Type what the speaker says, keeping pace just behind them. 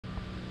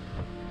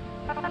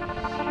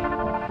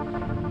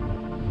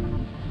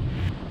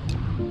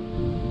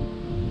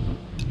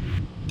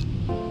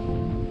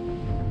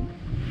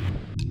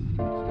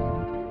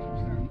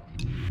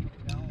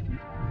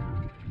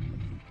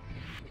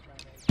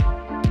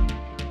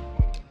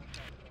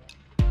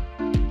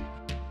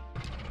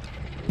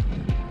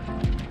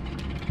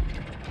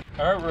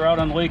All right, we're out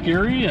on Lake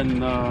Erie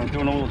and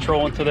doing a little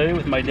trolling today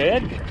with my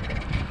dad.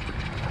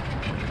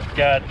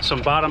 Got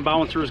some bottom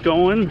bouncers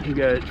going. We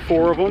got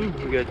 4 of them.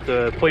 We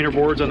got planer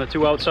boards on the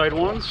 2 outside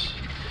ones.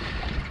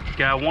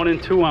 Got 1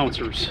 and 2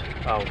 ouncers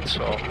out.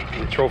 So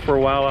we troll for a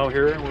while out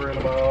here. We're in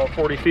about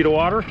 40 feet of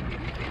water.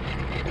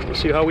 We'll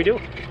see how we do.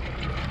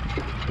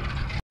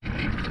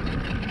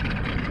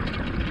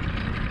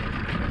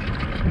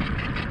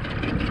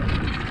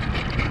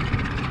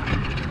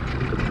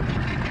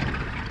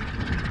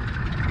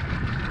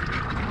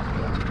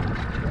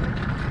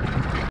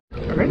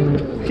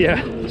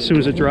 Yeah, as soon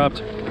as it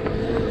dropped.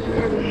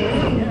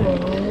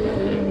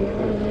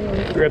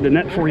 Grab the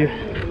net for you.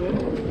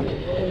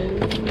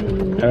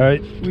 All right,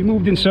 we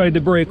moved inside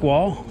the break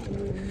wall.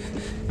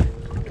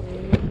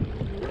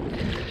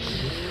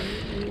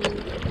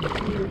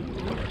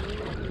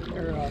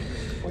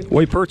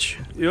 White perch,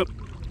 yep.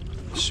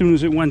 As soon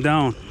as it went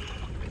down.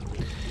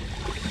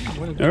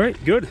 All right,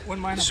 good.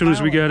 As soon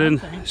as we got in,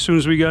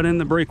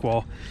 the break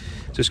wall,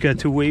 just got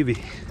too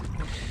wavy.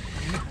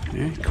 All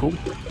right, cool.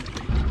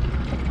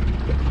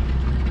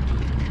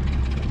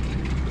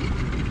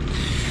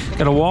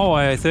 Got a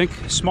walleye, I think.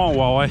 Small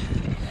walleye.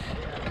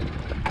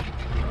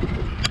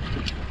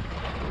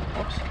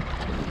 Oops.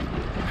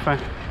 Fine.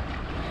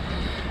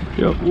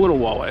 Yep, little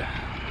walleye.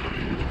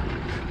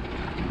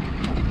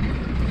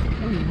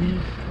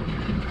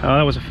 Oh,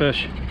 that was a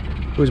fish.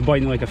 It was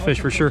biting like a fish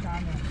for sure.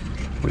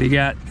 What do you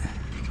got?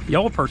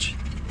 Yellow perch.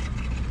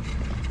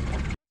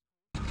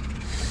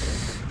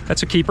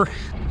 That's a keeper.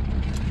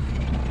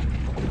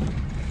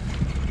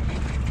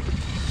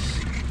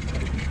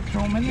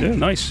 Yeah,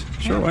 nice.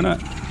 Sure, why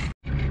not?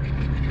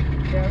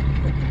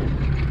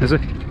 Is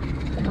it?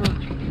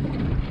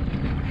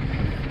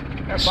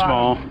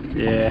 Small,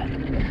 yeah.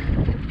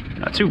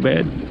 Not too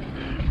bad.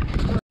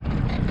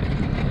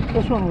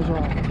 This one was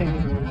all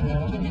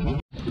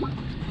tangled.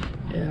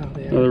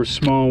 Yeah, another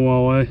small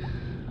walleye.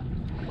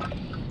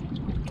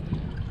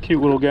 Cute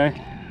little guy.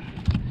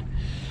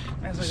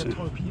 That's like a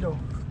torpedo.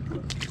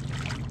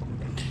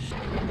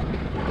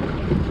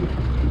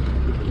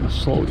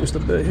 Slow just a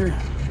bit here.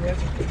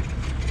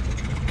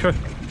 Okay.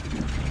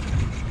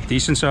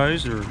 Decent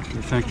size, or you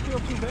think? I don't feel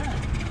too bad.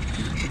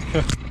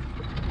 Okay.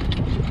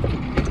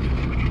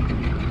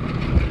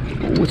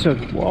 What's a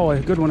walleye?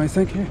 A good one, I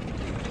think. Here.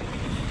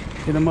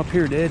 Get him up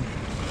here, Dad.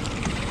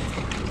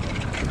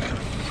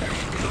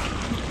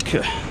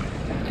 Okay.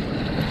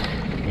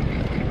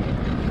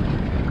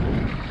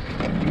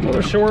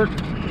 Another short.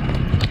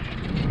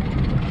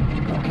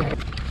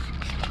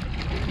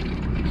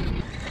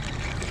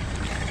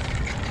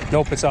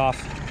 Nope, it's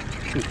off.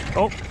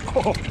 Oh,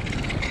 oh,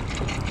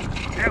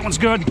 that one's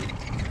good.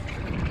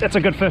 That's a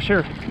good fish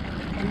here.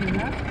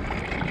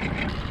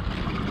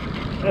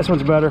 This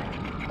one's better.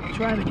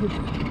 Try to get.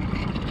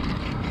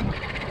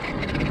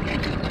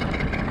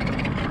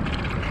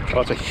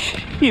 Oh, it's a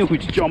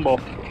huge jumbo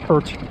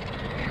perch.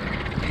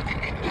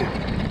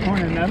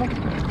 Ornamental?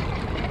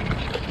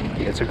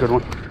 Yeah, it's a good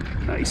one.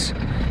 Nice.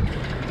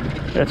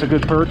 That's a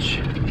good perch.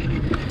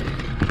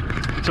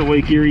 It's a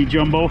Lake Erie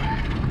jumbo.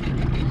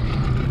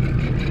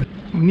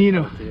 We need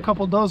a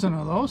couple dozen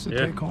of those to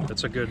take home.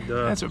 That's a good.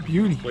 That's a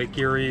beauty. Lake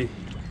Erie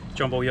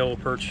jumbo yellow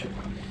perch.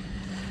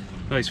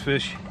 Nice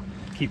fish.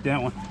 Keep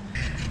that one.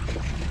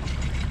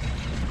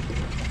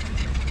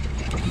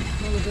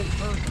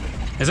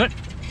 Is it?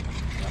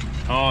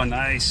 Oh,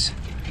 nice.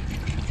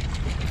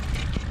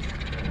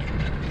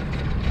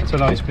 That's a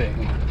nice big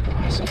one.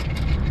 Awesome.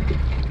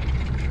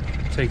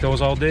 Take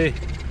those all day.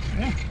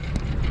 Yeah.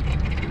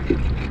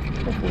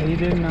 Hopefully he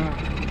didn't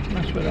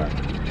mess with that.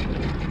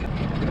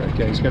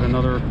 Okay, he's got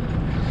another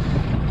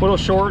little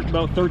short,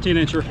 about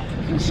 13-incher.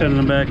 He's sending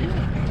them back.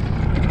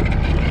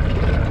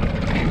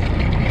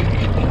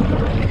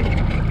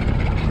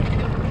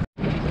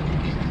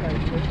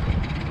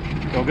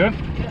 Go good?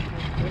 Yeah.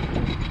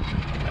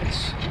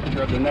 Nice. I'll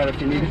grab the net if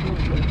you need it.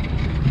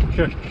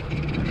 Good.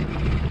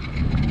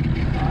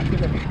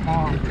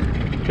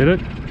 Hit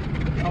it?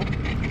 Nope.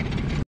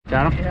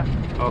 Got him? Yeah.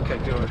 Okay,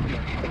 good.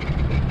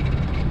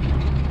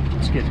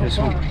 Let's get this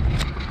one.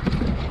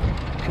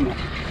 Come on.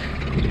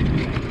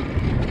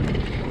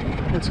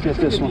 Let's get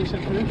this one.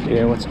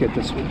 Yeah, let's get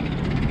this one.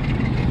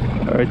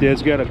 All right,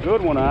 Dad's got a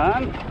good one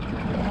on.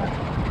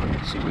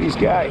 Let's see what he's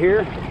got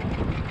here.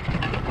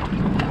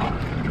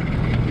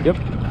 Yep.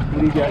 What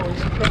do you got?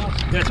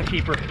 That's a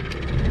keeper.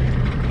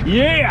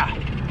 Yeah!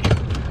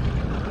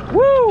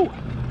 Woo!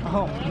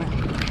 Oh, man.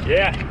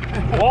 Yeah.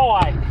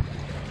 Walleye.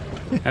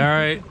 All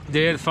right,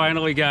 Dad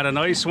finally got a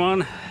nice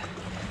one.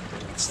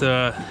 It's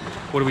the,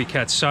 what do we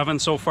catch, 7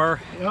 so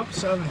far? Yep,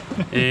 7.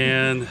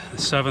 And the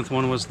 7th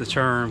one was the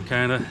charm,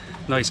 kind of.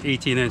 Nice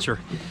 18-incher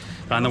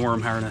on the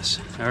worm harness.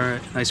 All right,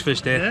 nice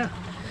fish, Dad. Yeah.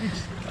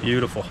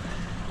 Beautiful.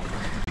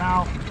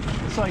 Now,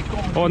 it's like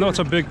going. Oh, no, it's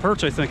a big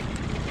perch, I think.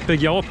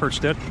 Big yellow perch,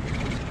 Dad.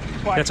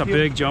 That's a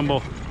big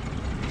jumbo.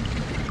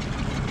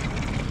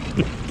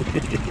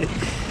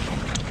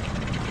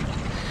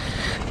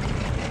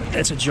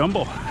 That's a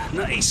jumbo.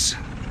 Nice.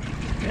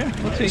 Yeah,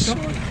 we'll take them.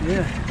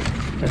 Yeah,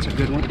 that's a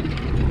good one.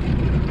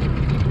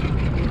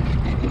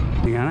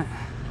 You got it?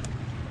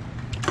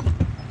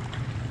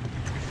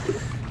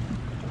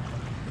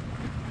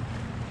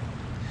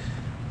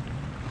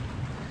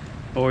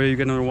 Oh yeah, you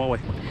got another walleye.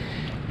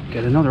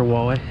 Got another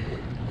walleye.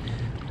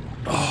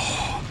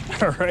 Oh,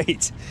 all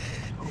right.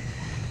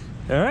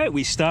 All right,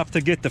 we stopped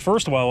to get the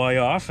first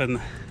walleye off and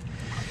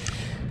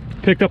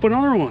picked up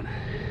another one.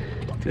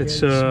 It's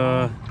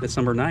that's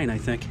number 9, I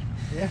think.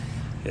 Yeah.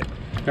 Yeah.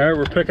 All right,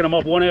 we're picking them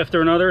up one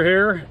after another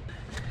here.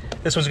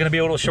 This one's gonna be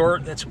a little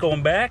short, that's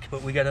going back,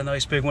 but we got a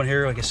nice big one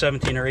here, like a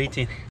 17 or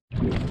 18.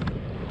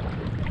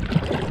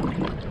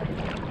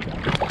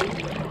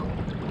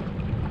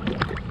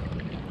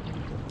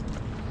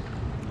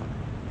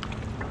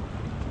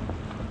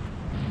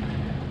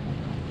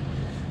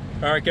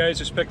 All right guys,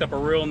 just picked up a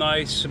real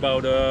nice,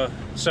 about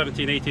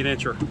 17, 18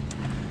 incher.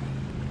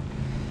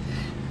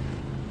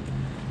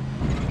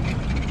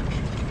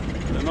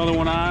 Another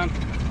one on.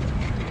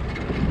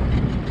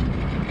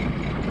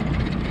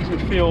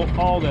 Doesn't feel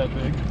all that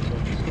big,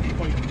 but just a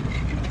point.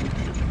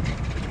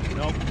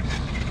 Nope.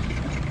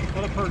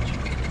 Another perch.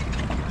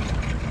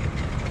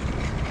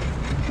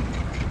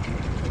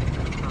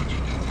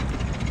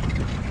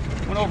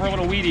 Went over a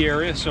little weedy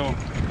area, so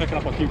picking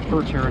up a few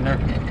perch here and there.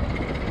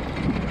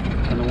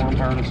 And the worm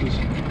harnesses.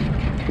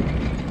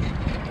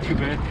 Too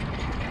bad.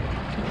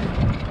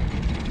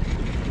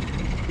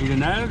 Eating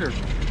that or?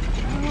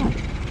 I don't know.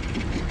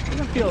 It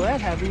doesn't feel that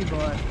heavy,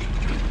 but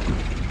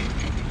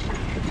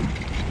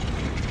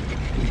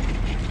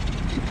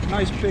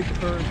nice big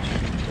perch.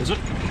 Is it?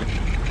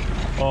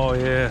 Oh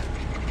yeah,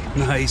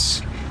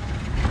 nice.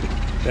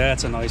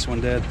 That's a nice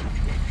one, Dad.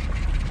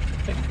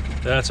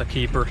 That's a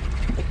keeper.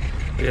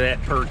 Look at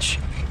that perch.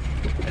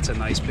 That's a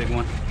nice big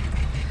one.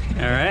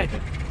 All right,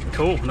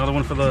 cool. Another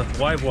one for the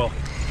live well.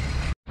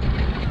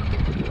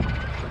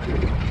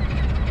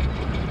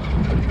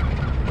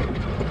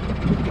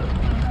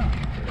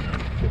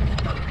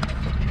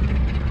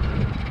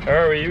 All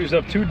right, we used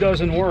up 2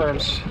 dozen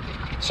worms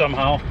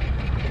somehow.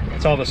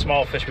 It's all the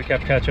small fish we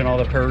kept catching, all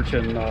the perch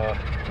and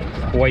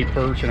white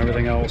perch and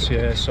everything else.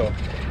 Yeah, so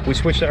we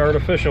switched to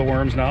artificial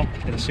worms now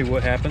and see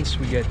what happens.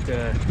 We get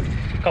a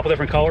couple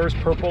different colors,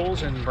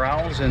 purples and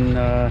browns, and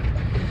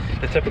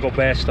the typical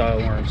bass style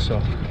worms.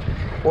 So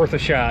worth a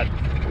shot.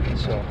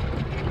 So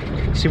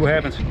see what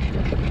happens.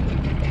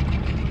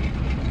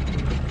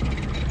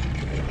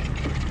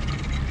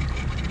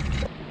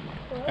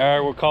 All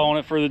right, we're calling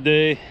it for the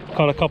day.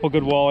 Caught a couple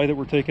good walleye that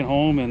we're taking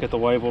home and got the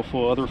live well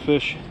full of other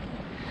fish.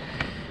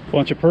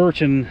 Bunch of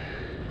perch and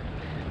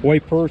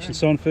white perch and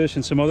sunfish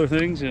and some other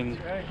things, and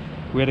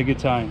we had a good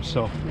time.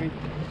 So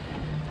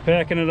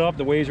packing it up,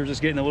 the waves are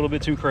just getting a little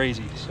bit too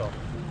crazy. So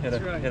had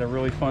a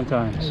really fun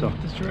time. So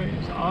that's right. It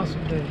was an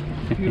awesome day.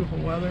 Beautiful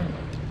weather.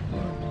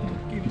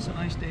 Gave us a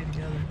nice day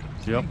together.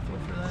 Yep. Thankful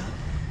for that.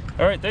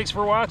 All right, thanks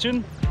for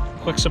watching.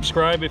 Click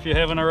subscribe if you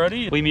haven't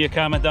already. Leave me a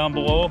comment down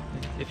below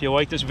if you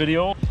like this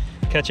video.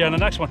 Catch you on the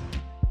next one.